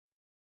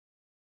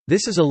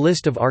This is a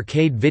list of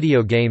arcade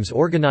video games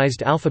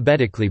organized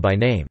alphabetically by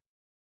name.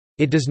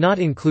 It does not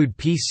include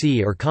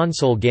PC or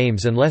console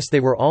games unless they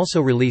were also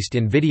released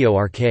in video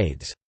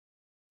arcades.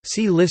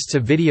 See lists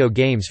of video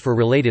games for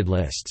related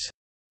lists.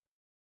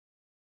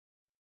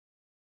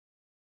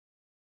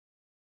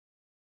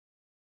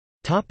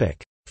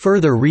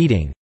 Further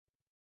reading.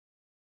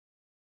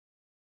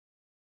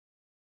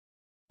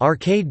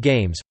 Arcade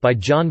Games, by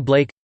John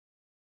Blake.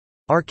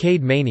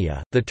 Arcade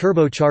Mania, The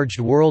Turbocharged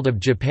World of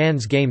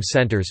Japan's Game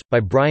Centers,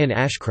 by Brian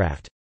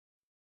Ashcraft.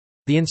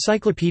 The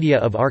Encyclopedia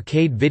of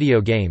Arcade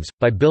Video Games,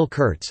 by Bill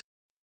Kurtz.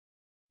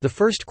 The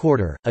First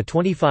Quarter, A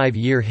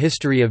 25-Year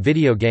History of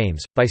Video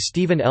Games, by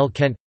Stephen L.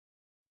 Kent.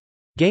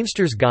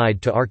 Gamester's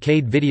Guide to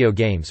Arcade Video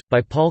Games,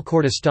 by Paul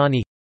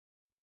Cordestani.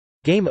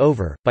 Game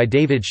Over, by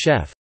David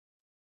Sheff.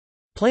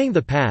 Playing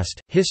the Past,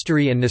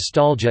 History and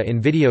Nostalgia in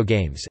Video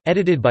Games,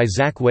 edited by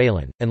Zach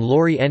Whalen, and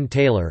Laurie N.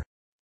 Taylor.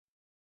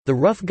 The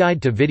Rough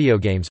Guide to Video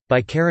Games,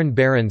 by Karen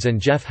Behrens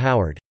and Jeff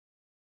Howard.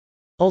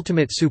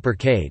 Ultimate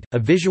Supercade, A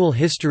Visual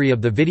History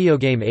of the Video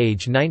Game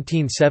Age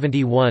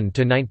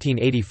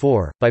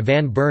 1971–1984, by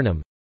Van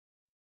Burnham.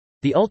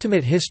 The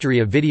Ultimate History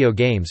of Video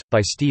Games,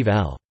 by Steve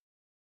L.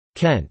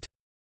 Kent.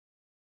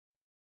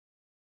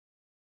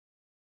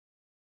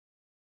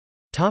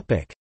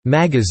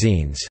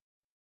 Magazines.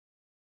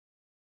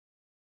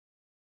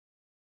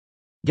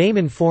 Game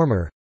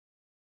Informer,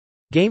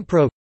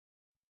 GamePro,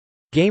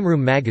 Game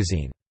Room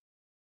Magazine.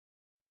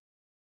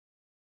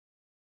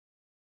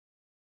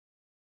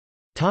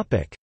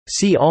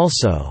 See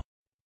also: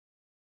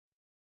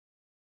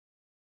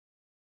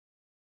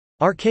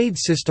 Arcade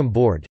System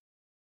Board,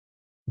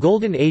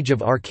 Golden Age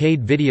of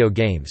Arcade Video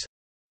Games,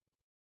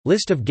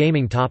 List of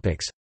gaming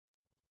topics,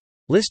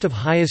 List of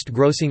highest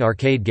grossing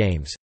arcade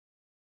games,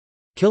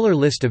 Killer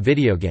list of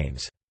video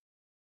games.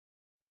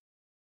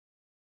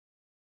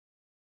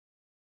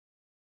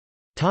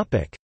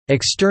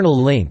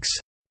 External links.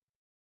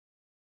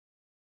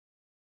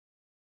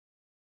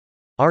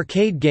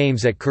 Arcade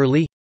games at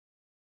Curlie.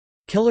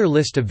 Killer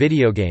list of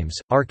video games,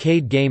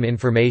 arcade game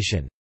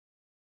information.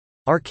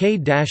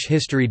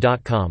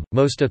 Arcade-history.com,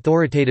 most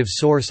authoritative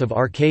source of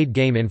arcade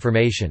game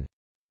information.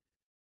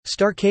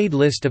 Starcade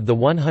list of the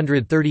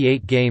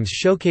 138 games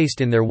showcased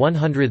in their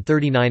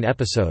 139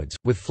 episodes,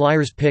 with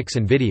flyers, pics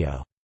and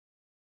video.